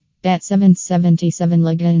Bet777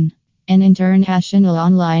 Login. An international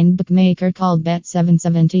online bookmaker called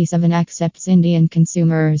Bet777 accepts Indian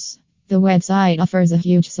consumers. The website offers a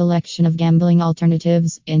huge selection of gambling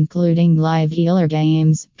alternatives, including live dealer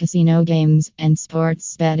games, casino games, and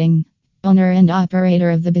sports betting. Owner and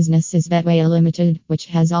operator of the business is Bet777 Limited, which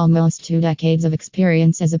has almost 2 decades of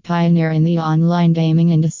experience as a pioneer in the online gaming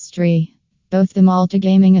industry. Both the Malta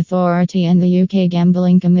Gaming Authority and the UK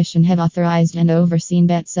Gambling Commission have authorized and overseen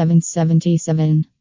Bet777.